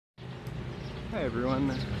Hi everyone,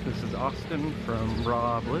 this is Austin from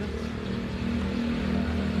Raw Bliss.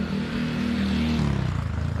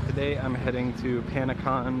 Today I'm heading to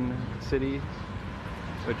Panacan City,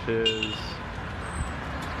 which is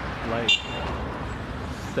like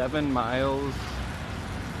 7 miles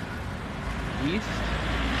east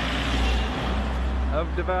of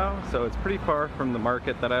Davao, so it's pretty far from the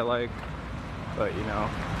market that I like, but you know,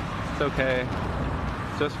 it's okay.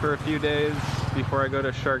 Just for a few days before I go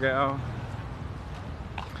to Siargao.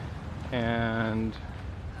 And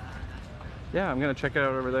yeah, I'm gonna check it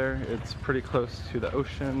out over there. It's pretty close to the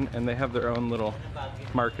ocean, and they have their own little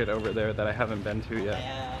market over there that I haven't been to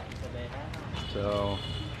yet. So,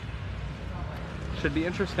 should be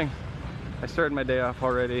interesting. I started my day off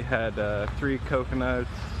already, had 3 coconuts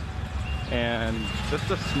and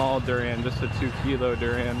just a small durian, just a 2-kilo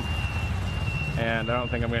durian. And I don't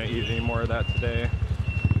think I'm gonna eat any more of that today.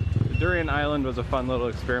 The Durian Island was a fun little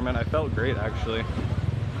experiment. I felt great actually.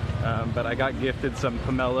 But I got gifted some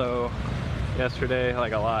pomelo yesterday,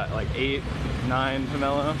 like a lot, like 8, 9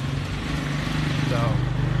 pomelo. So,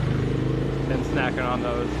 been snacking on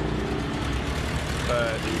those.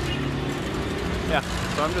 But yeah,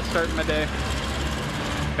 so I'm just starting my day.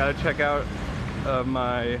 Gotta check out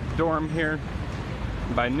my dorm here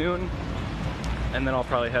by noon, and then I'll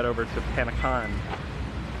probably head over to Panacan,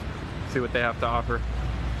 see what they have to offer.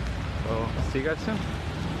 So, see you guys soon.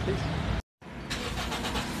 Peace.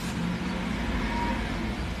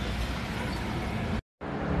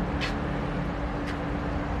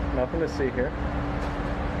 Nothing to see here.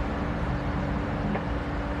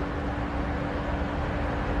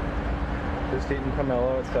 Just eating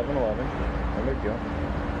pomelo at 7-Eleven. No big deal.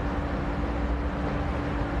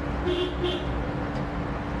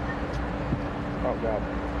 Oh god.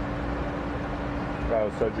 That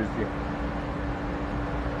was so juicy.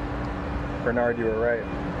 Bernard, you were right.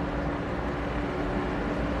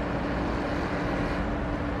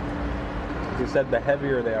 He said the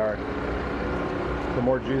heavier they are, the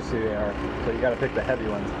more juicy they are. So you gotta pick the heavy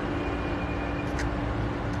ones.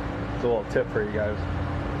 It's a little tip for you guys.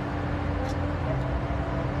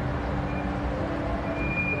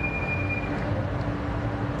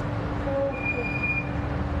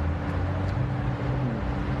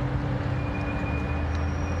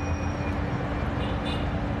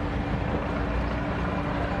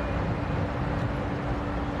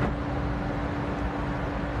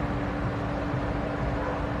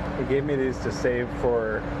 He gave me these to save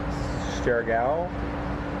for Siargao,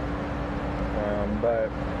 but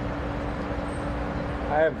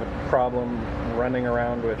I have a problem running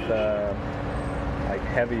around with like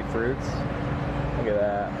heavy fruits. Look at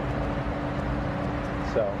that.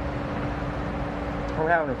 So I'm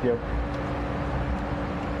having a few.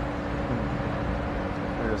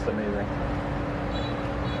 They're just amazing.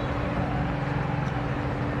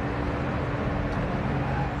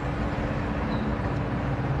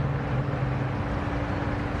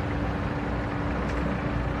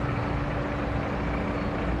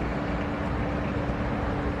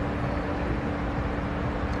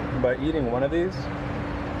 But eating one of these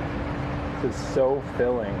is so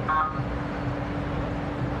filling.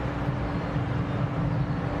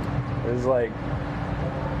 It's like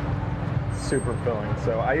super filling.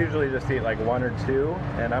 So I usually just eat like 1 or 2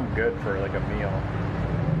 and I'm good for like a meal.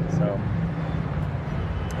 So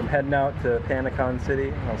I'm heading out to Panacan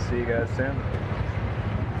City. I'll see you guys soon.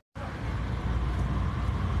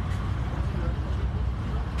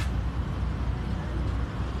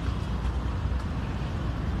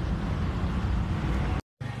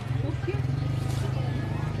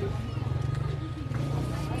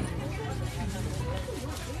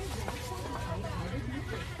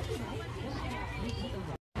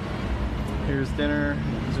 Here's dinner.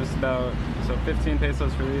 It's just about, so 15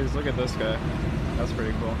 pesos for these. Look at this guy. That's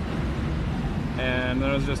pretty cool. And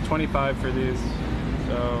then it was just 25 for these.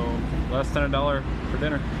 So less than $1 for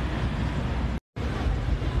dinner.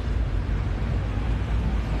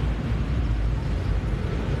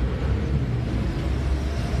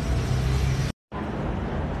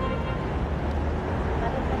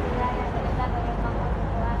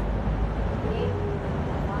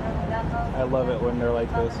 I love it when they're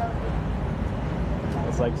like this.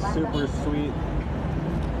 It's like super sweet,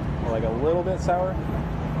 like a little bit sour.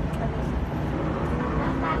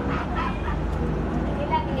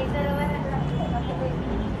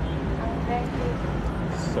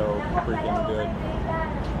 So freaking good.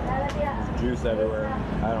 There's juice everywhere.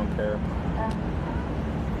 I don't care.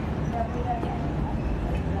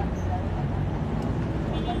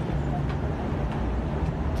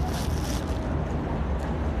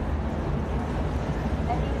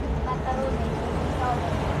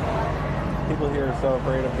 People here are so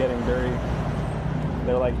afraid of getting dirty.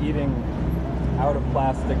 They're like eating out of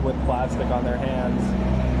plastic with plastic on their hands.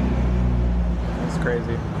 It's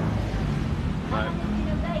crazy. But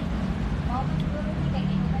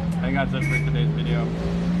I think that's it for today's video.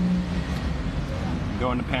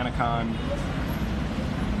 Going to Panacan,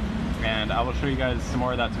 and I will show you guys some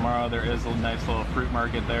more of that tomorrow. There is a nice little fruit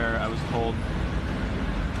market there, I was told.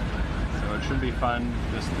 So it should be fun.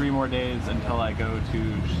 There's 3 more days until I go to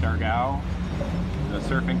Siargao, the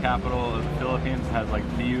surfing capital of the Philippines. It has like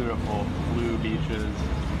beautiful blue beaches,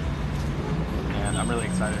 and I'm really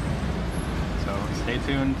excited. So stay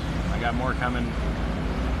tuned. I got more coming.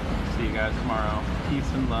 See you guys tomorrow. Peace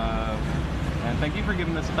and love. And thank you for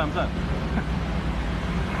giving this a thumbs up.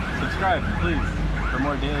 Subscribe, please, for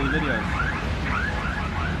more daily videos.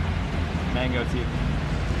 Mango tea.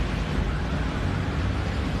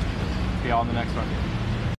 See y'all in the next one.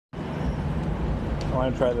 I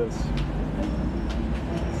want to try this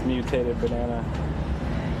mutated banana.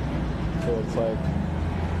 So it's like,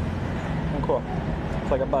 oh cool.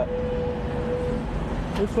 It's like a butt.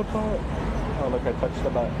 It's a butt. Oh look, I touched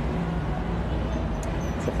the butt.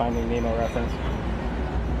 It's a Finding Nemo reference.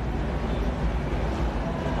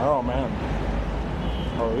 Oh man.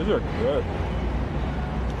 Oh, these are good.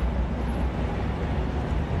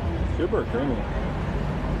 Super creamy.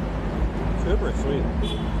 Super sweet.